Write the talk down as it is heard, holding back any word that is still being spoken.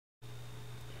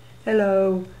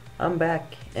Hello, I'm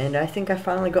back, and I think I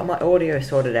finally got my audio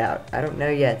sorted out. I don't know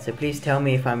yet, so please tell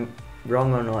me if I'm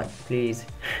wrong or not, please.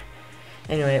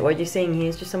 Anyway, what you're seeing here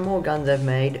is just some more guns I've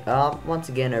made. Once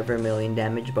again, over 1,000,000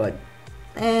 damage, but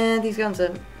these guns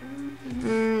are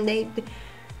they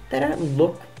don't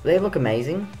look they look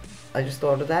amazing. I just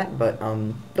thought of that, but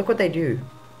look what they do.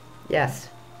 Yes,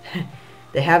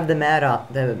 they have the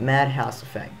madhouse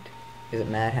effect. Is it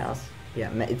madhouse?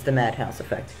 Yeah, it's the madhouse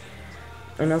effect.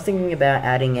 And I was thinking about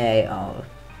adding a,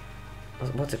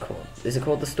 what's it called? Is it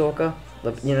called the Stalker?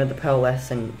 You know, the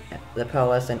pearlescent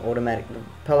automatic,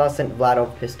 pearlescent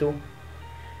Vladov pistol.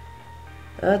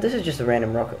 This is just a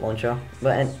random rocket launcher,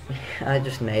 but I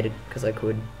just made it because I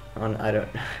could.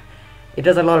 It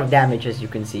does a lot of damage, as you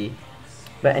can see.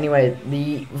 But anyway,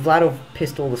 the Vladov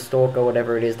pistol, the Stalker,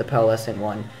 whatever it is, the pearlescent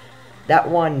one. That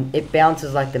one, it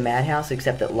bounces like the Madhouse,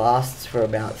 except it lasts for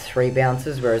about 3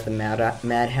 bounces, whereas the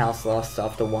Madhouse lasts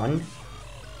after 1.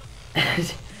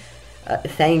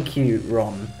 Thank you,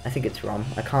 ROM. I think it's ROM.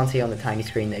 I can't see on the tiny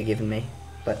screen they're giving me.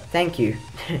 But thank you.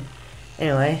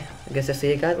 Anyway, I guess I'll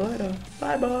see you guys later.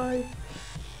 Bye-bye.